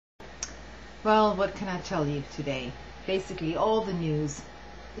Well, what can I tell you today? Basically, all the news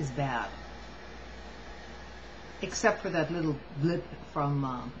is bad. Except for that little blip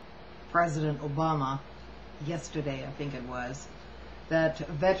from President Obama yesterday, I think it was, that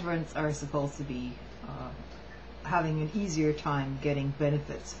veterans are supposed to be having an easier time getting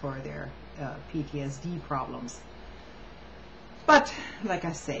benefits for their PTSD problems. But, like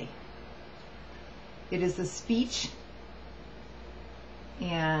I say, it is a speech,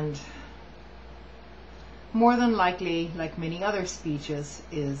 and more than likely, like many other speeches,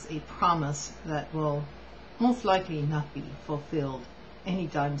 is a promise that will most likely not be fulfilled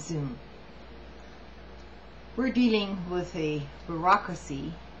anytime soon. We're dealing with a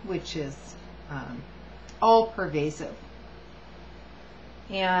bureaucracy which is all pervasive,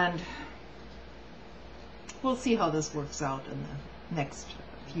 and we'll see how this works out in the next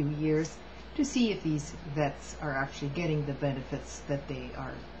few years to see if these vets are actually getting the benefits that they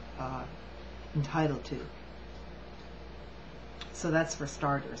are entitled to. So that's for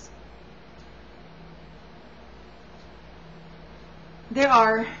starters. There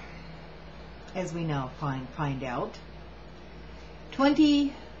are, as we now find out,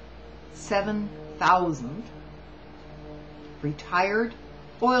 27,000 retired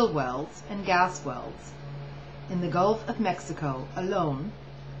oil wells and gas wells in the Gulf of Mexico alone,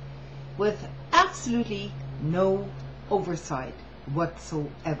 with absolutely no oversight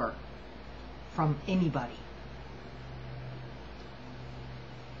whatsoever from anybody.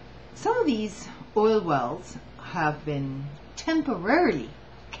 Some of these oil wells have been temporarily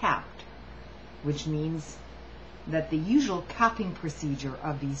capped, which means that the usual capping procedure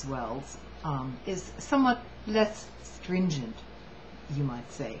of these wells is somewhat less stringent, you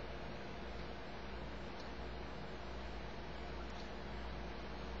might say.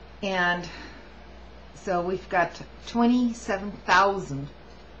 And so we've got 27,000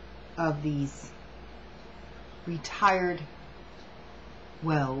 of these retired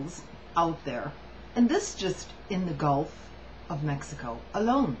wells out there, and this just in the Gulf of Mexico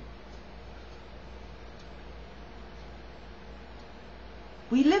alone.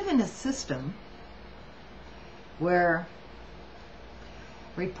 We live in a system where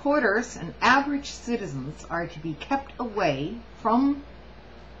reporters and average citizens are to be kept away from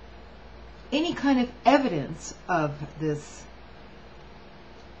any kind of evidence of this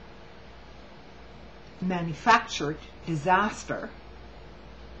manufactured disaster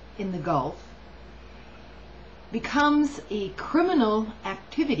in the Gulf. Becomes a criminal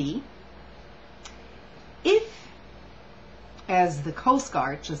activity if, as the Coast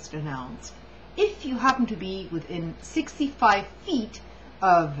Guard just announced, if you happen to be within 65 feet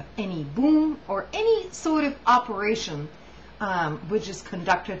of any boom or any sort of operation which is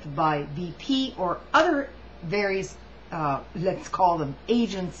conducted by BP or other various, let's call them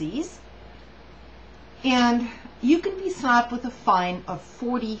agencies, and you can be slapped with a fine of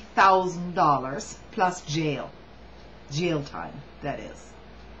 $40,000 plus jail time, that is.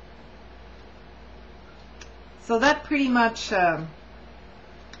 So that pretty much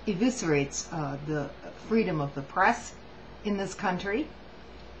eviscerates the freedom of the press in this country.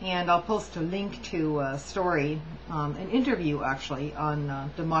 And I'll post a link to a story, an interview actually,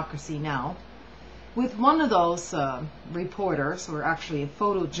 on Democracy Now! With one of those reporters, or actually a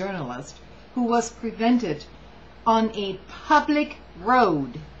photojournalist, who was prevented on a public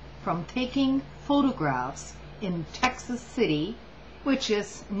road from taking photographs in Texas City, which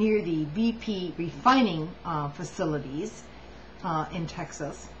is near the BP refining facilities in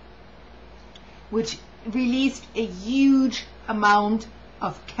Texas, which released a huge amount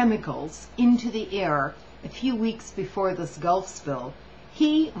of chemicals into the air a few weeks before this Gulf spill.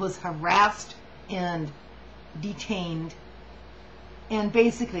 He was harassed and detained, and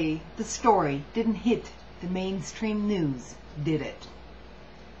basically the story didn't hit the mainstream news, did it?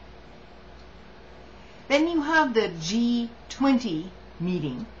 Then you have the G20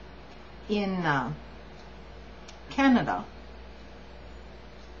 meeting in Canada,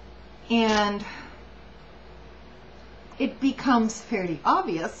 and it becomes fairly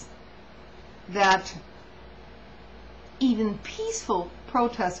obvious that even peaceful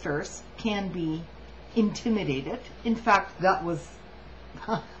protesters can be intimidated. In fact, that was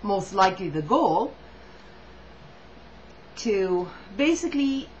most likely the goal, to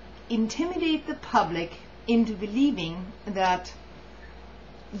basically intimidate the public into believing that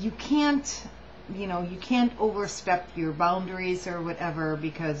you can't overstep your boundaries or whatever,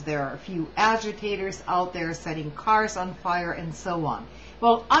 because there are a few agitators out there setting cars on fire and so on.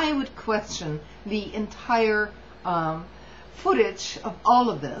 Well, I would question the entire footage of all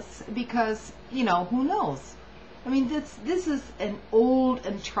of this, because, who knows? I mean, this is an old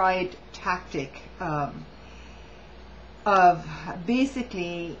and tried tactic of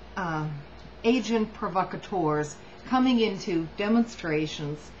basically agent provocateurs coming into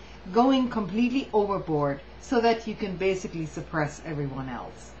demonstrations, going completely overboard so that you can basically suppress everyone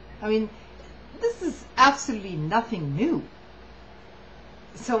else. I mean, this is absolutely nothing new.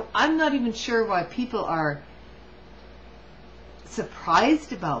 So I'm not even sure why people are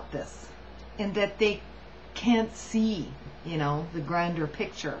surprised about this and that they can't see, you know, the grander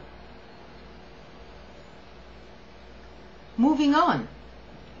picture. Moving on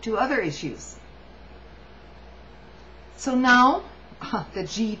to other issues. So now the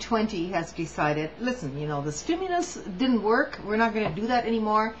G20 has decided, listen, you know, the stimulus didn't work. We're not going to do that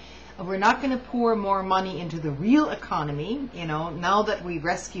anymore. We're not going to pour more money into the real economy, you know, now that we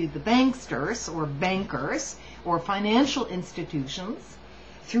rescued the banksters or bankers or financial institutions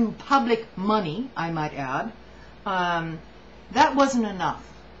through public money, I might add. That wasn't enough.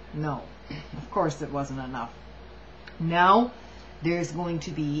 No, of course it wasn't enough. Now there's going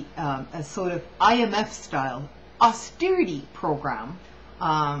to be a sort of IMF-style austerity program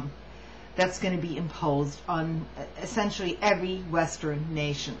that's going to be imposed on essentially every Western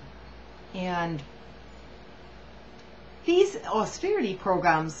nation. And these austerity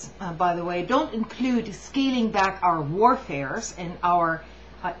programs, by the way, don't include scaling back our warfares and our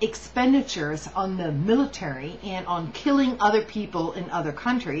expenditures on the military and on killing other people in other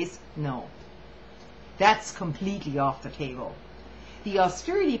countries. No, that's completely off the table. The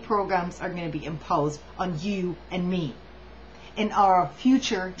austerity programs are going to be imposed on you and me and our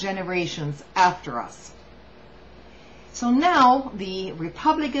future generations after us. So now the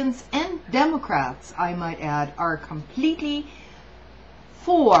Republicans and Democrats, I might add, are completely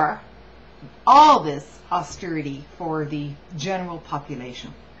for all this austerity for the general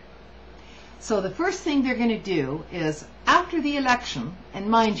population. So the first thing they're going to do is, after the election, and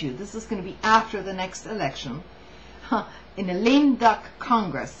mind you, this is going to be after the next election, in a lame duck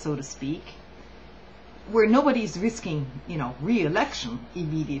Congress, so to speak, where nobody's risking, you know, re-election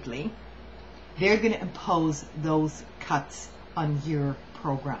immediately, they're going to impose those cuts on your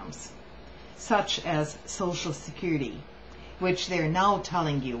programs, such as Social Security, which they're now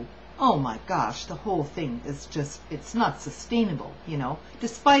telling you, oh my gosh, the whole thing is just, it's not sustainable, you know,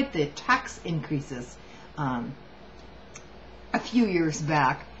 despite the tax increases a few years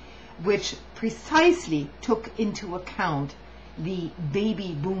back, which precisely took into account the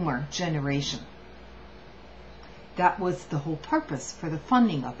baby boomer generation. That was the whole purpose for the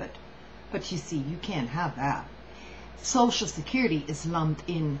funding of it. But you see, you can't have that. Social Security is lumped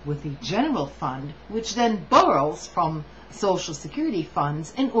in with the general fund, which then borrows from Social Security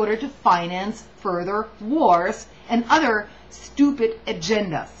funds in order to finance further wars and other stupid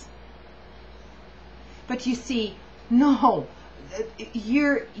agendas. But you see, no,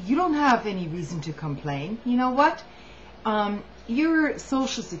 you don't have any reason to complain. You know what? Your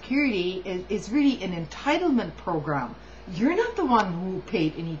Social Security is really an entitlement program. You're not the one who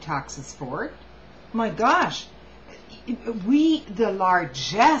paid any taxes for it. My gosh, we, the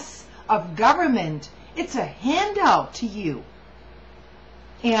largesse of government, it's a handout to you.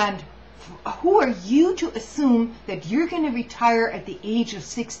 And who are you to assume that you're going to retire at the age of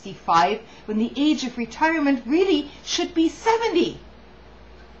 65 when the age of retirement really should be 70?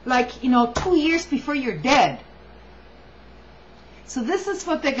 Like, you know, 2 years before you're dead. So this is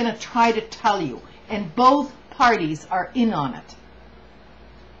what they're going to try to tell you, and both parties are in on it.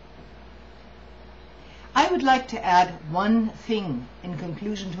 I would like to add one thing in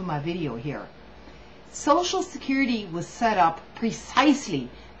conclusion to my video here. Social Security was set up precisely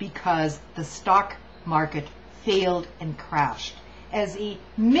because the stock market failed and crashed as a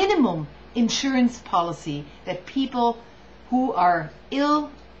minimum insurance policy that people who are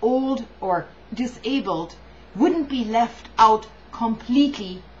ill, old, or disabled wouldn't be left out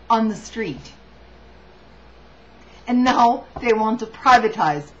completely on the street. And now they want to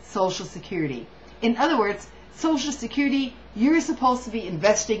privatize Social Security. In other words, Social Security, you're supposed to be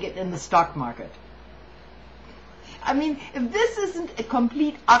investing it in the stock market. I mean, if this isn't a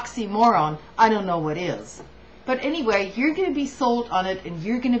complete oxymoron, I don't know what is. But anyway, you're going to be sold on it, and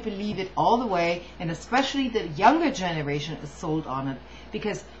you're going to believe it all the way, and especially the younger generation is sold on it,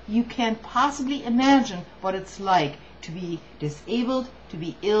 because you can't possibly imagine what it's like to be disabled, to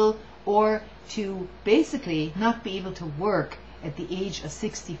be ill, or to basically not be able to work at the age of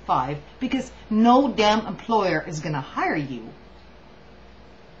 65, because no damn employer is going to hire you